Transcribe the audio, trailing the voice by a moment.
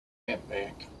Get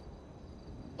back.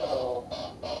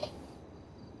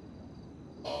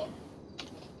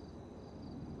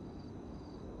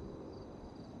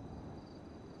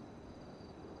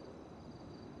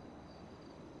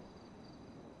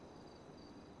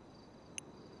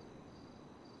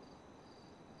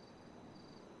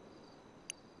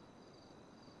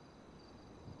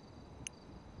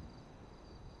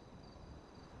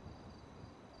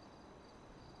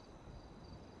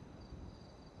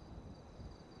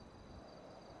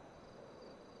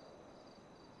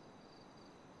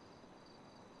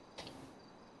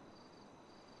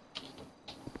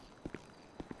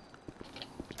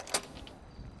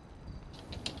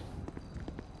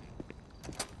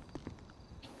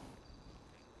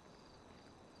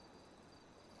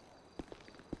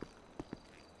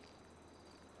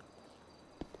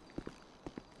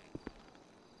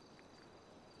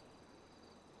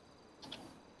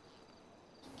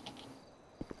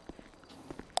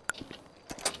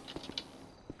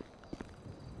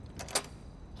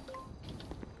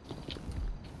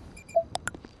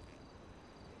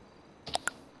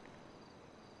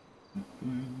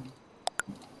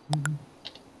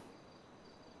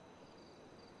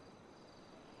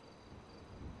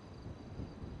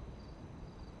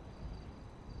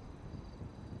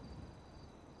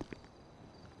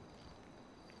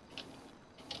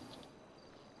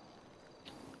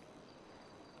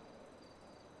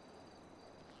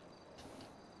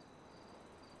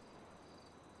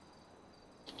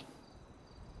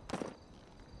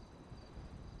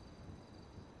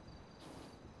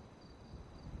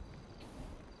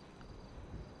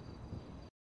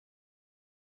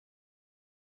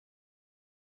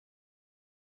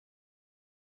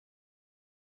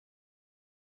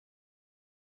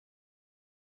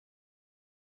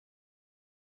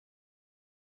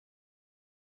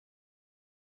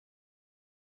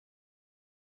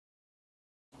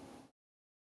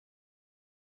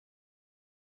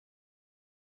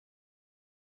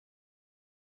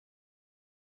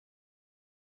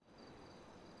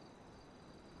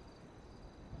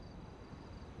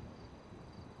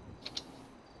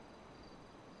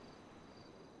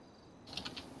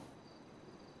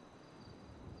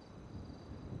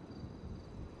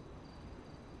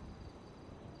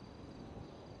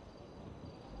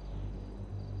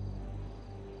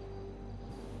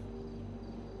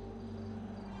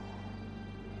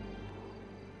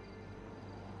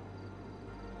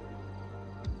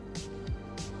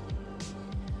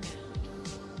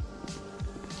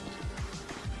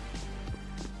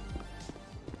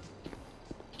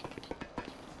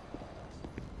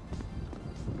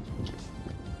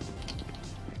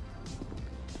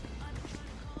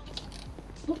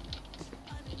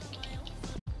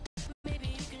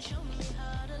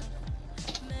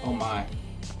 Oh my.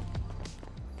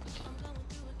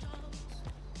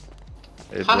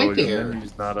 Hey, Hi bro, your there.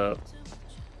 menu's not up.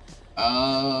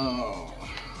 Oh.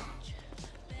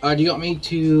 Do you want me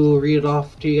to read it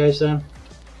off to you guys then?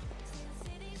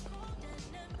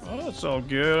 Oh, that's all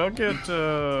good. I'll get,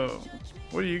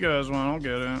 what do you guys want? I'll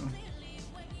get it.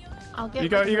 I'll get You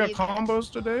got raised.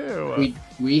 combos today, or what?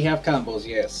 We have combos,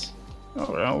 yes.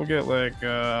 Alright, we'll get like,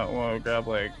 we'll grab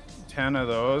like 10 of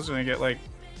those and I get like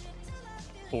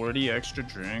 40 extra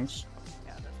drinks.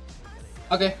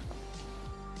 Okay.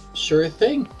 Sure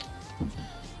thing.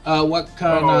 What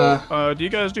kind of... do you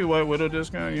guys do White Widow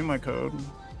discount? Use my code.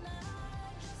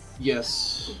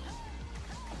 Yes.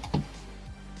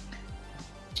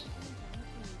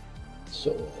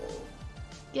 So...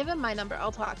 Give him my number.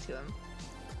 I'll talk to him.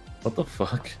 What the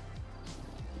fuck?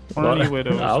 20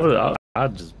 widows.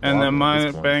 I'd just and then my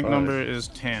this bank 1.5. number is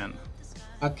 10.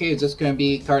 Okay, is this going to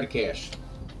be card or cash?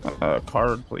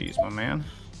 Card, please, my man.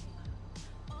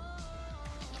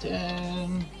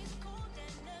 10...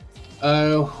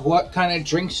 what kind of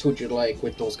drinks would you like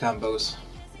with those combos?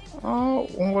 Oh,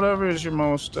 whatever is your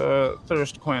most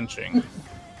thirst quenching.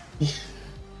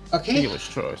 Okay. Dealer's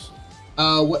choice.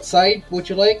 What side would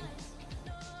you like?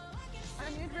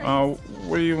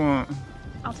 What do you want?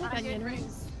 I'll take onion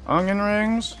rings. Onion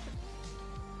rings?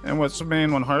 And what's the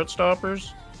main one?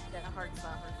 Heartstoppers? Yeah,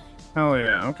 Heartstopper. Hell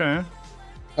yeah, okay.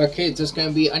 Okay, it's just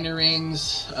gonna be onion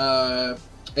rings,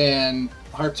 and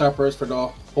heartstoppers for the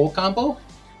whole combo?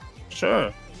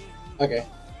 Sure. Okay.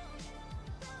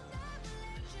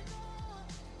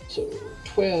 So,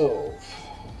 12,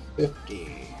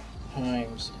 50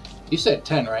 times... You said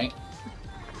 10, right?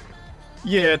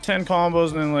 Yeah, 10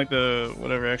 combos and then like the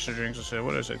whatever extra drinks I said.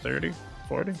 What did I say, 30?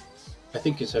 40? I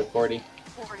think you said 40.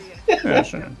 40. Yeah,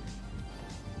 sure.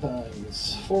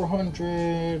 Times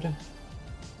 400...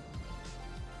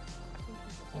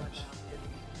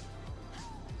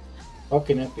 How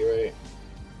can that be right?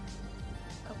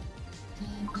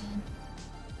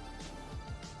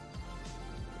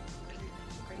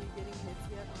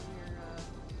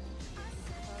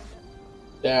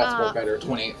 That's more Uh, better.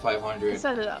 28,500.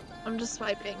 Set it up. I'm just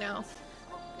swiping now.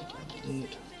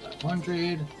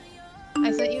 28,500.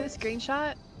 I sent you a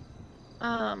screenshot.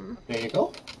 There you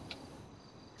go.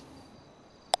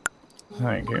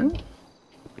 Thank you.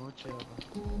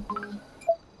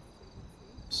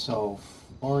 So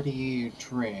 40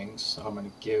 drinks. I'm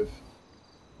gonna give.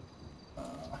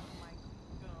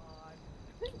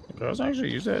 Girls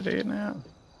actually use that date now.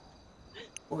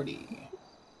 40.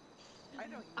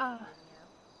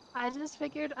 I just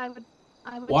figured I would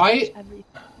Why? touch everything.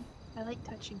 I like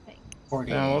touching things.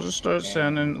 40. Yeah, we'll just start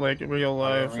sending like real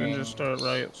life and Rings. just start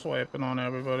swiping on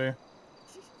everybody.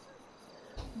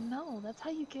 No, that's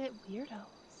how you get weirdos.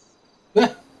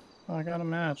 Oh, I got a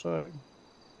match. Look.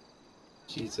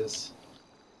 Jesus.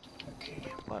 Okay.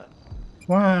 What?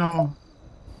 Wow.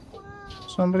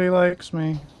 Somebody likes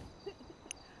me.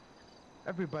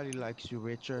 Everybody likes you,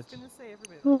 Richard. I was gonna say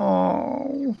everybody.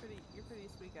 Oh. You're pretty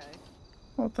sweet guy.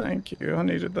 Oh, thank you. I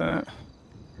needed that.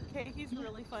 Okay, he's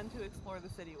really fun to explore the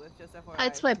city with. Just FYI.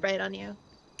 I'd swipe right on you.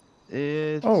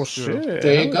 It's Oh true. shit.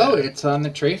 There you go. It's on the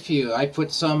tray for you. I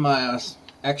put some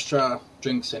extra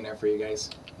drinks in there for you guys.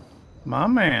 My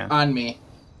man. On me.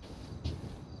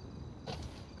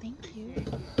 Thank you.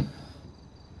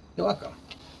 You're welcome.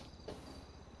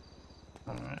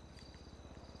 All right.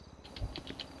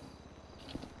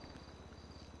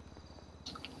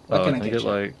 What can I can get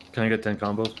you? Can I get 10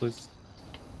 combos, please?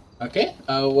 Okay.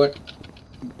 What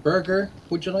burger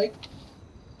would you like?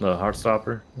 The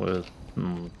Heartstopper with,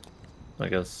 I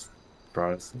guess,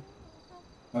 fries.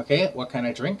 Okay. What kind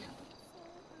of drink?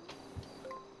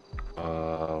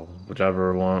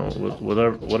 Whichever one,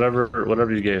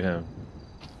 whatever you gave him.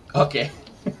 Okay.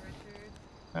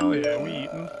 Hell yeah, we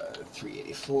eating.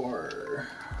 384.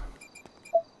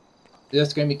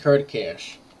 That's gonna be card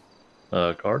cash.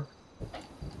 Card.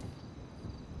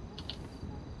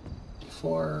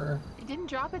 4. I didn't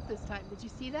drop it this time. Did you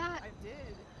see that? I did.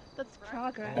 That's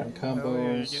progress. And Hell yeah,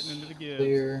 combos. getting into the gift.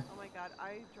 Clear. Oh my god,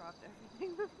 I dropped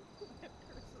everything. That's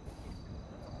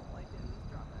all I did was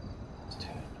drop it.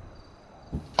 10.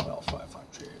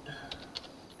 12,500.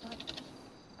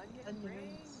 Onion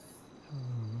rings.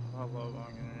 I love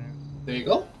onion There you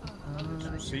go. rings.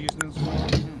 Some seasonings.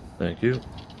 Thank you.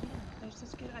 There's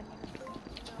this good onion rings.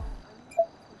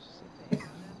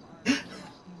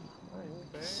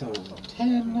 So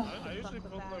 10 I usually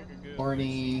put like a good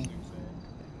 40 seasoning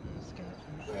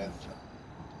with.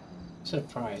 You said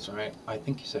fries, right? I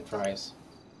think you said fries.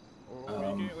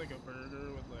 Or we get like a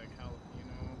burger with like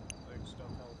jalapeno, like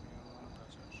stuffed jalapeno on it.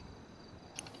 That's actually.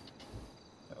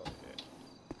 Hell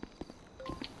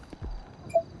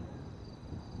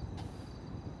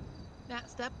yeah. Matt,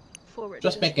 step forward.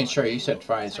 Just making sure you said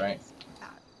fries, right?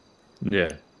 Yeah.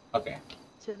 Okay.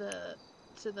 To the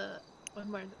one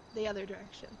more the other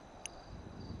direction.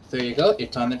 There you go.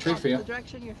 It's on the tree for The you.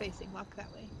 direction you're facing. Walk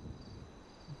that way.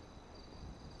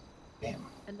 Damn.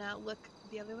 And now look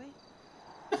the other way.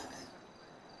 Left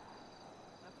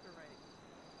or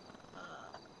right?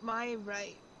 My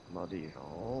right. Bloody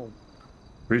hell.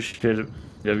 Appreciate it.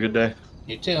 You have a good day.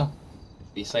 You too.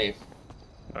 Be safe.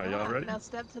 Are y'all ready? Now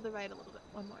step to the right a little bit.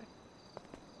 One more.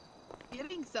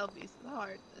 Getting selfies is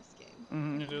hard in this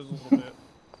game. It is a little bit.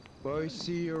 Boys,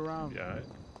 see you around. Yeah.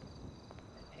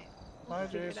 We'll Bye,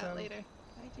 figure it out Jason. later.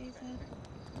 Bye, Jason.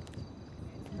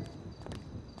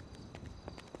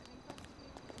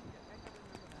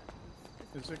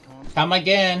 Is it constant? Come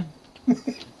again.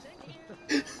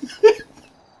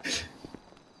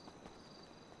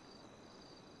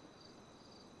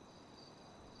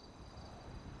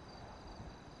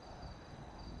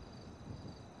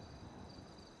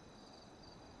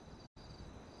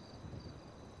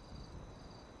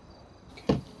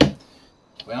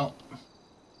 Well,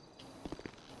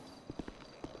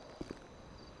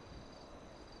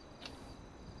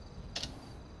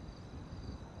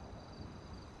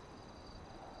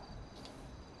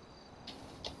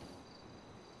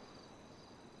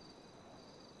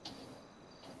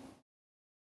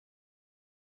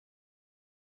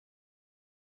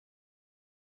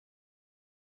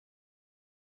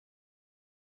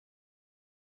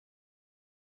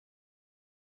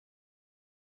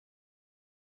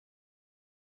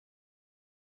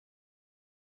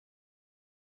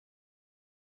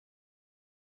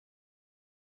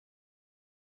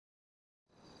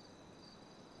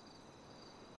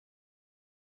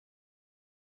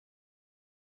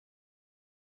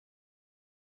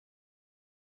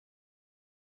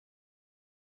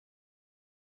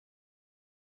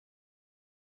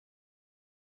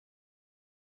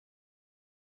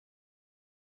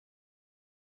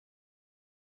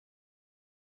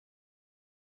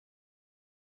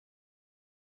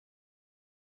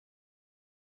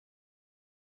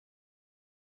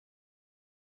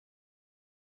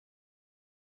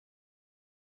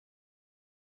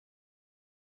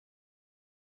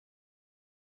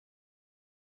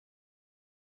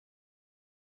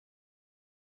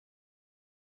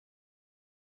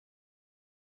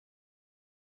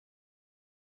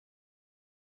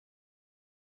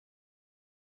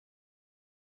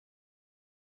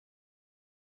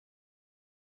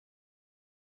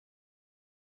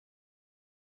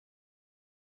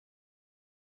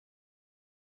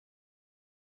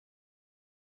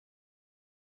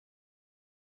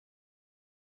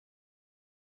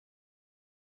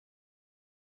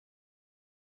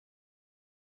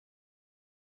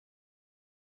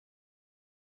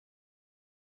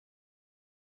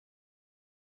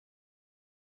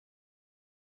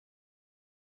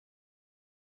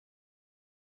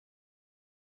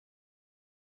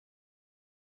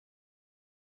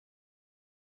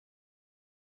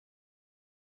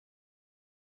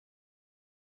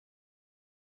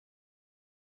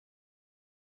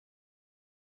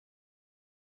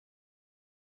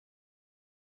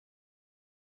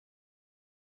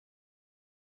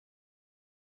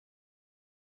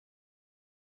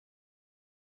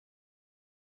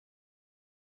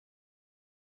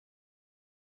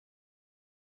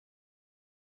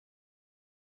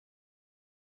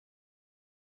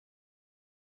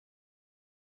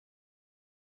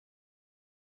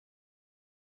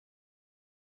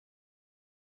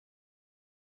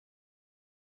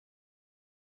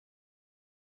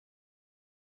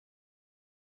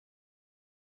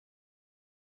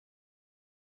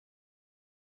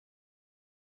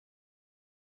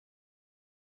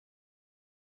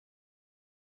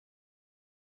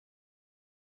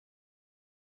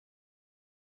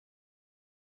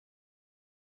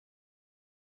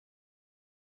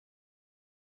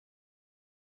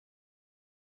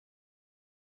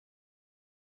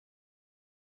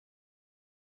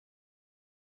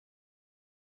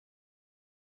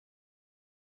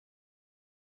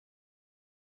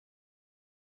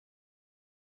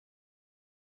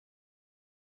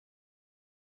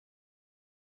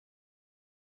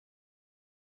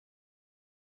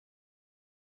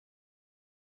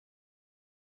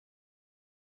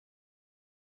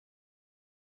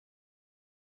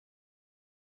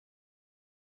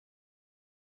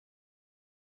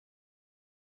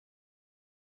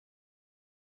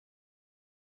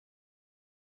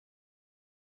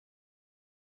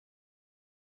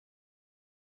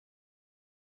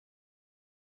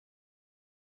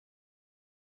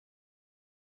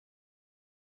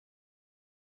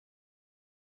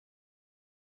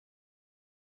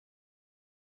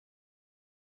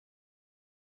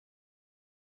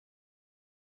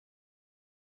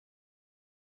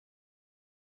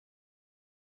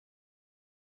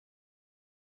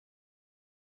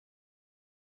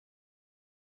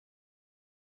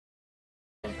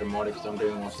 promoted because I'm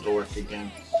doing most of the work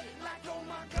again.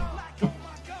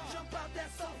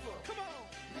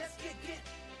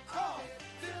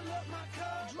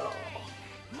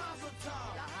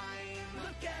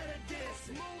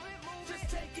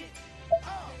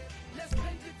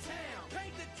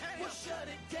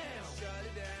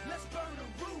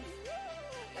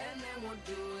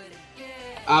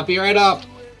 I'll be right up.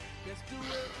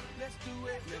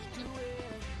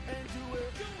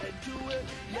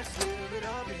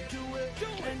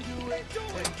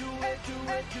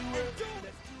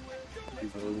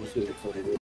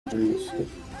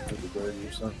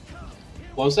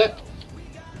 What was that?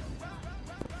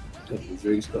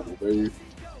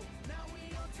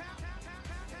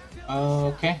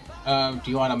 Okay.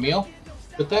 Do you want a meal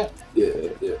with that? Yeah,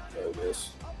 I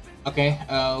guess. Okay.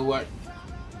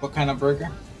 What kind of burger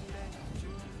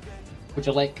would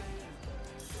you like?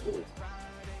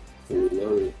 Fully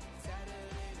loaded.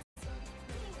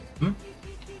 Hmm?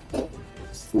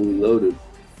 Fully loaded.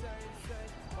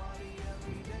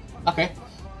 Okay.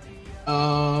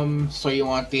 So you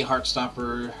want the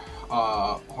Heartstopper,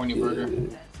 horny burger?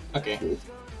 Okay.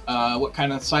 What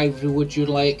kind of side would you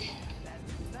like?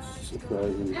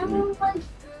 Surprisingly.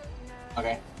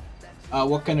 Okay.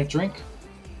 What kind of drink?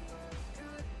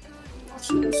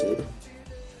 Soda.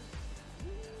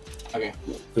 Okay.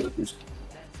 Papers.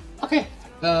 Okay.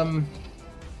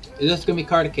 Is this gonna be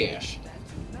card or cash?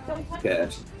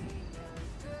 Cash.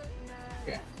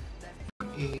 Okay.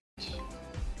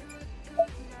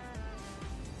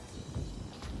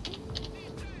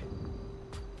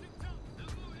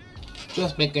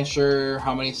 Just making sure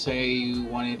how many say you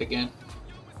want it again.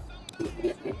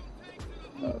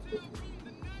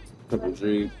 Couple of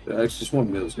drinks. Actually, just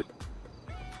one meal is good.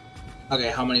 Okay,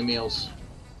 how many meals?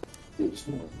 Just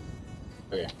one.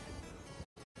 Okay.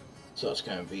 So it's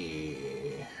gonna be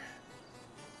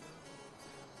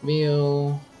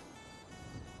meal.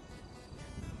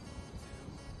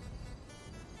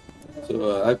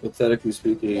 So, hypothetically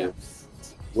speaking,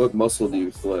 what muscle do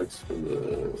you flex for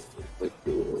the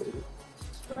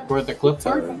For the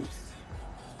clipboard? time?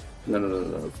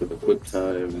 No. For the quick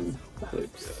time,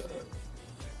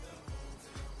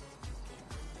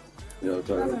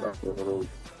 talking about the little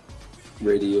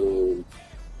radio.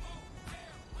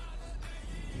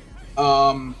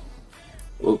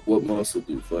 What muscle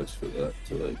do you flex for that?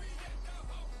 To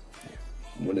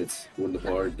when the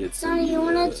bar gets in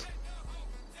the,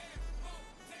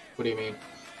 What do you mean?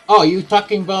 Oh, you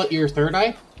talking about your third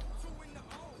eye?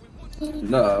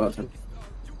 No, I'm not talking.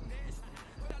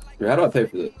 Here, how do I pay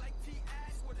for this?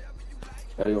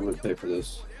 How do you want me to pay for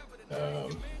this?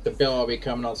 The bill will be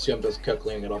coming out soon. I'm just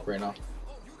calculating it up right now.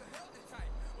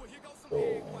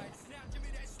 So,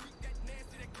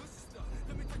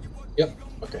 yep.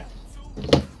 Okay.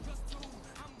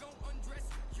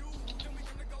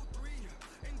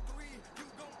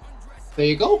 There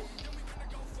you go.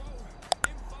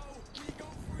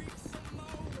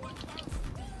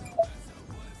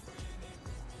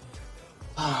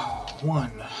 Oh,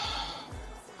 one.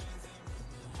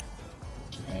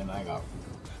 And I'm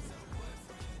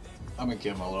gonna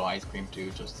give him a little ice cream too,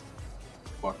 just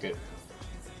bucket.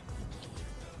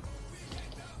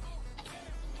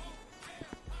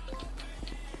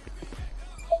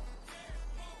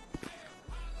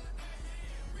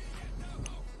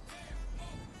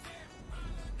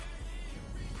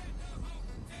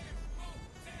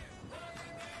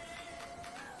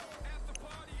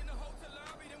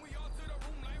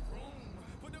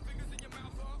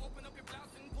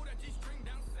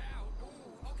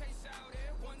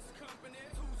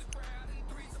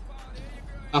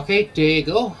 Okay, there you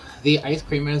go. The ice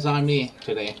cream is on me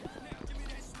today.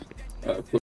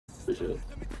 Appreciate it.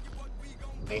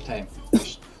 Anytime.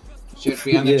 Should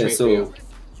be on the Yeah, tray so- for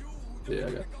you. Yeah,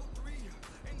 I got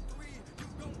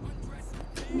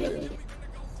it.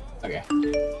 Okay.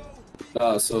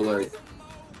 So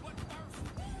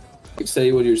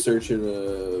say when you're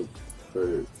searching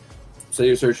say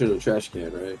you're searching a trash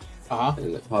can, right? Uh-huh.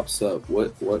 And it pops up.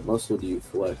 What muscle do you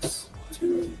flex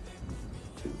to?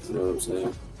 You know what I'm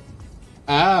saying?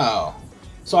 Oh.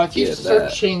 So if you're Yeah,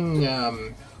 that. searching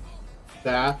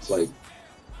that, Like,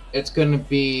 it's gonna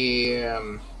be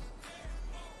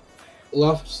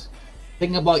left.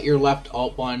 Think about your left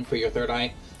alt one for your third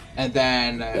eye, and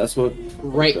then that's what.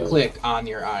 right okay. click on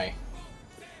your eye.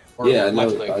 Or Yeah, I know.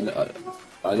 left click.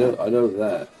 I know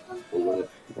that. But what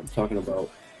I'm talking about,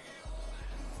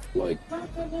 like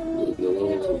the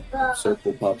little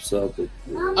circle pops up.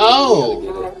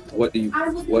 Oh! What do you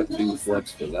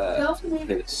flex for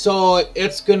that? So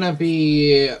it's gonna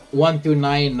be 1 through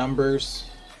 9 numbers,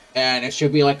 and it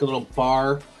should be like a little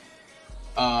bar.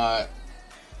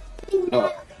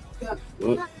 Oh.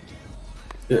 What?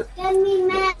 Yeah.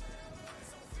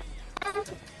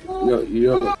 No, you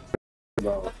know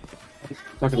about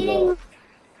talking about.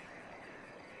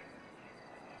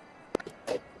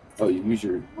 Oh, you use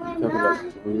your. You talking about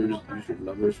your numbers? Use your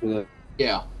numbers for that.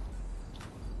 Yeah.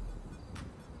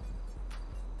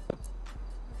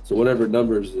 So whatever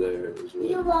numbers there is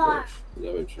what it push. Is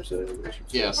that what you're saying?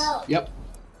 Yes. Yep.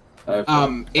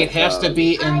 Okay. It has to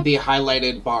be in the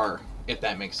highlighted bar, if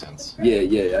that makes sense.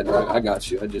 Yeah. I got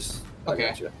you. I Okay.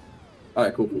 got you. All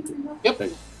right. Cool. Yep.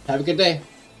 Thank you. Have a good day.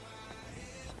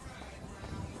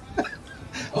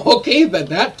 Okay, then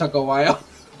that took a while.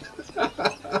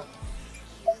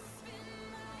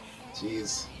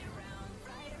 Jeez.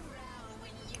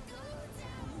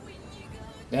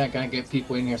 Yeah, gotta get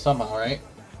people in here somehow, right?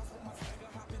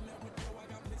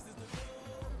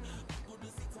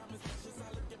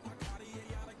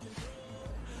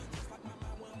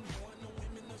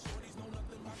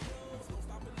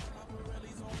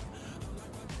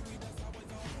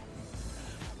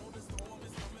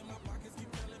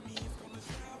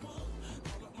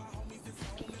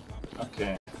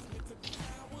 Okay.